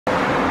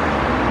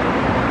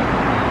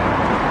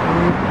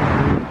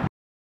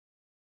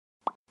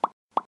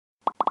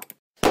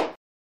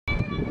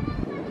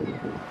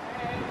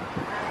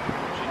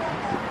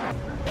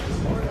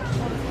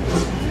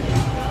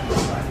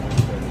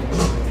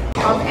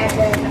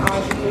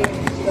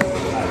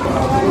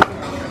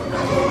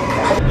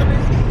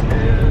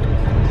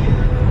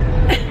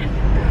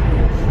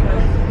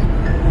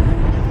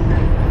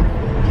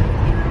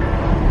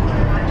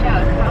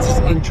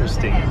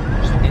Interesting.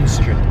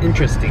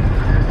 Interesting.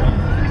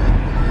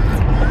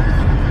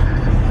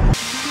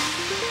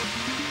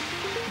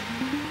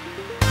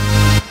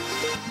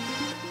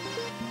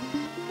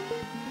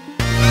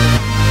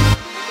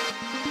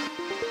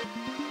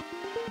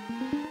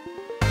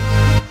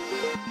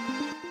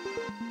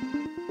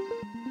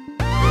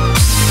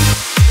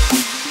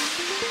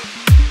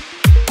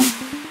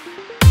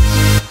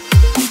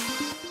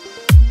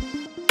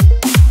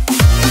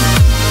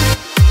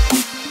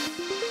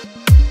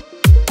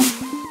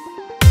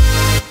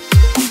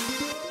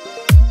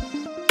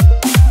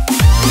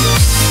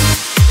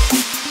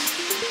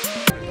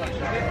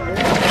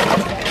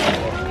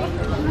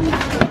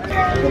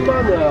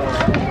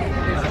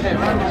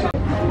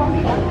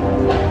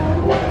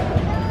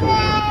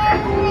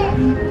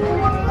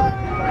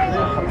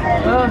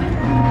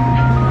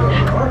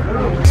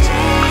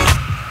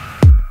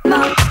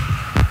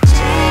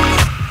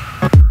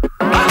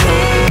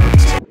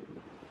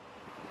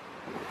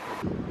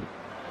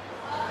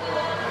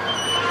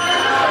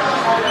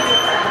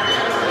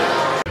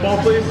 Ball,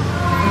 please.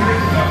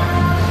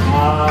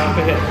 Up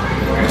ahead.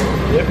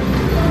 Yep.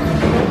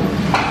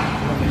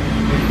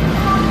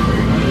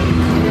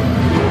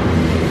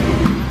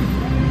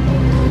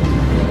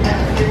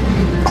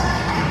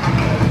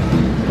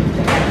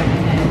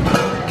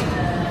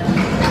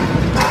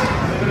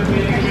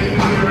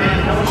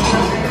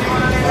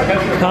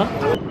 Huh?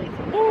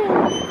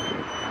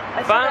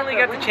 I finally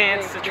got the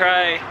chance to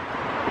try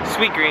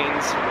sweet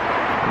greens,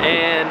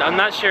 and I'm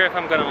not sure if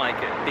I'm gonna like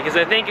it because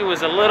I think it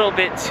was a little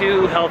bit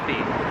too healthy.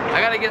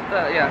 I gotta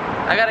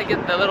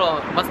get the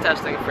little mustache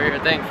thing for your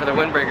thing for the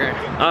windbreaker.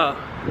 Oh,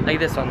 Like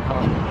this one.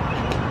 Hold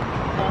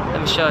on.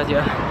 Let me show it to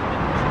you.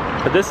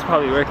 but this is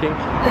probably working.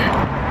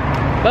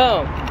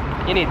 Boom.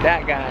 You need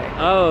that guy.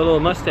 Oh, a little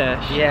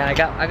mustache. Yeah, I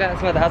got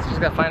some at the house.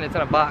 Just gotta find it. It's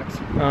in a box.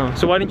 Oh,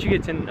 so why didn't you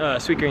get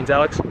sweet greens,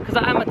 Alex? Cause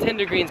I'm a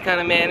tender greens kind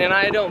of man, and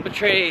I don't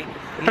betray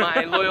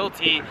my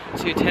loyalty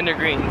to tender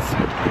greens.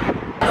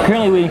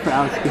 Currently waiting for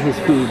Alex to get his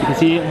food because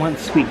he didn't want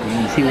sweet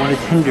greens, he wanted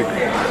tender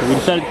greens. So we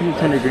decided to do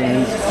tender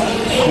greens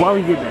while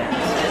we did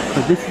that.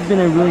 But this has been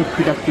a really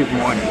productive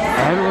morning.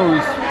 I haven't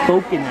really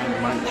spoken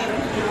that much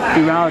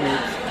throughout it.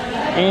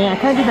 And I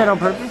kind of did that on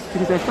purpose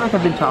because I feel like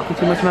I've been talking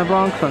too much in my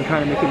vlog, so I'm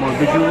trying to make it more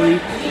visually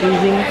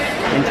pleasing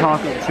and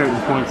talk at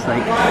certain points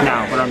like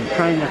now. But I'm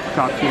trying not to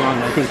talk too long,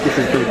 and I think this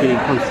is really getting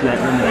close to that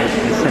limit I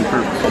set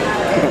for.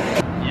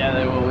 Yeah,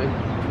 they will be.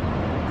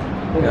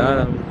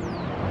 Got him.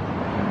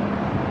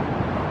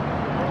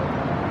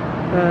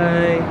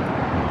 Bye.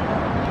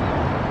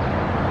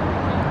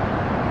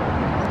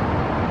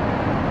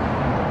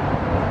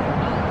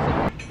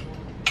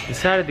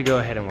 Decided to go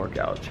ahead and work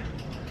out.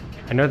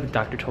 I know the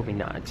doctor told me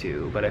not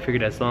to, but I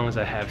figured as long as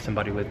I have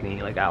somebody with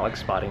me, like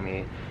Alex spotting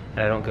me, and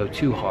I don't go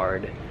too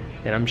hard,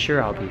 then I'm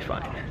sure I'll be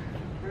fine.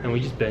 And we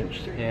just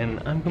benched, and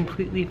I'm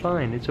completely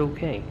fine. It's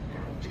okay.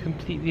 It's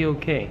completely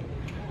okay.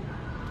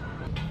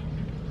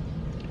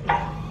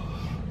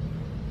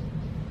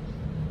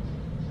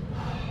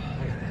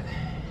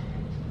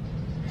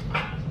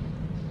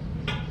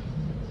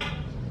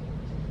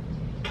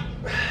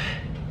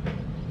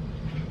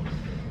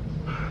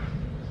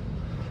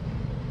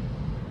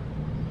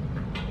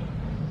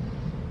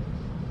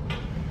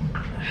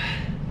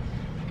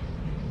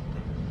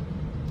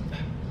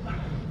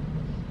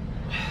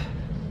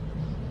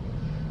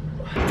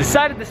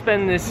 Decided to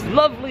spend this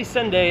lovely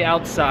Sunday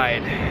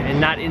outside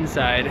and not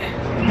inside.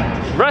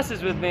 Russ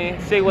is with me.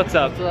 Say what's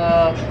up. What's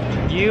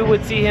up? You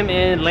would see him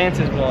in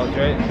Lance's vlogs,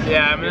 right?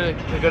 Yeah, I'm in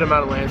a good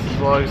amount of Lance's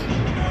vlogs.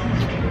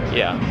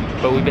 Yeah,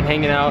 but we've been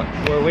hanging out.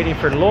 We're waiting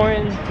for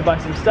Lauren to buy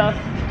some stuff,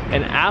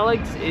 and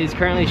Alex is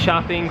currently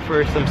shopping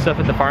for some stuff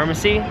at the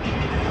pharmacy.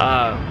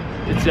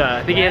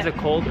 I think he has a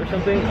cold or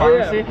something.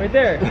 Pharmacy? Oh, yeah, right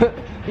there.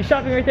 He's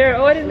shopping right there.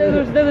 Oh, I didn't know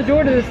there was another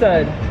door to this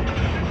side.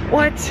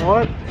 What?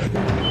 What?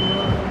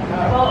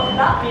 Well,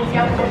 that means you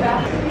have to go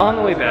back. On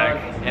the way back,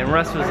 and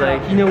Russ was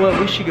like, you know what,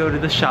 we should go to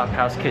the Shop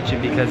House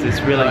kitchen because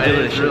it's really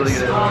delicious. It's really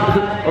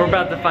good. We're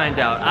about to find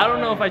out. I don't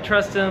know if I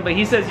trust him, but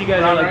he says you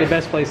guys are like the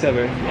best place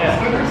ever.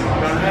 Yeah.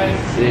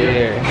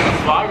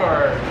 Yeah. Vlog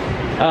or?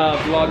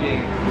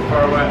 Vlogging.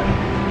 Or what?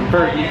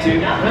 For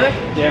YouTube. Really?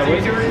 Yeah.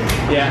 Is he a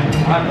YouTuber? Yeah.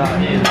 I'm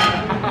not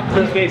either.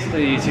 So he's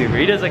basically a YouTuber.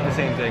 He does like the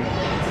same thing.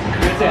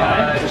 Say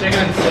hi.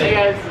 Hey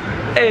guys.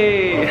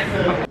 Hey.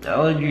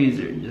 Allergies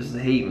are just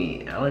hate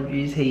me.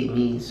 Allergies hate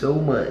me so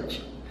much.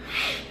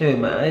 Anyway,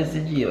 my eyes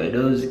itchy, my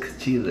nose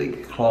is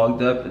like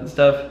clogged up and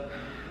stuff.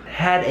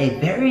 Had a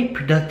very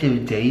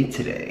productive day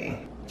today.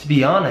 To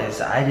be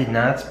honest, I did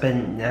not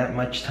spend that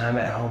much time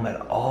at home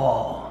at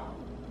all.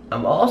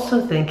 I'm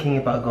also thinking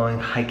about going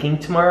hiking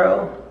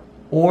tomorrow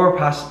or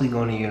possibly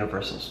going to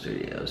Universal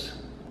Studios.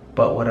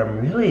 But what I'm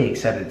really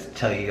excited to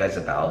tell you guys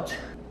about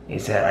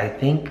is that I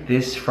think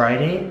this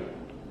Friday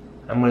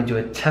I'm gonna do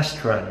a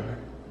test run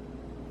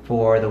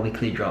for the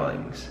weekly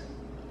drawings.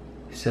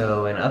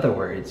 So in other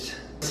words,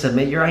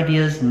 submit your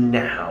ideas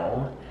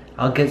now.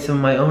 I'll get some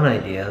of my own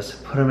ideas,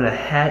 put them in a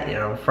hat, and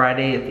on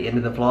Friday at the end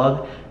of the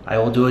vlog, I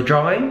will do a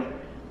drawing.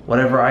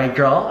 Whatever I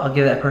draw, I'll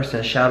give that person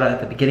a shout out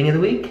at the beginning of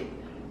the week,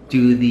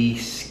 do the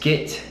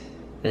skit,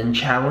 then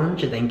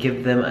challenge, and then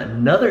give them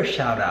another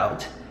shout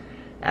out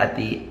at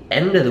the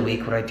end of the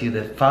week when I do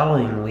the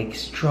following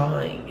week's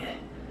drawing.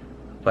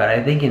 But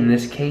I think in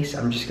this case,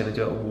 I'm just gonna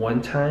do it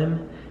one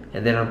time,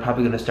 and then I'm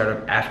probably gonna start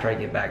up after I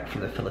get back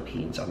from the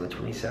Philippines on the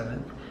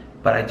 27th.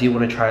 But I do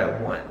wanna try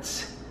it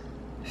once.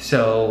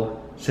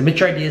 So submit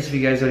your ideas if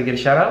you guys wanna get a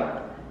shout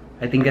out.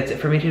 I think that's it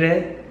for me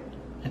today.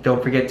 And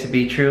don't forget to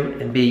be true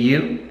and be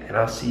you, and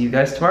I'll see you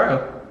guys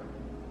tomorrow.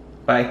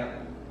 Bye.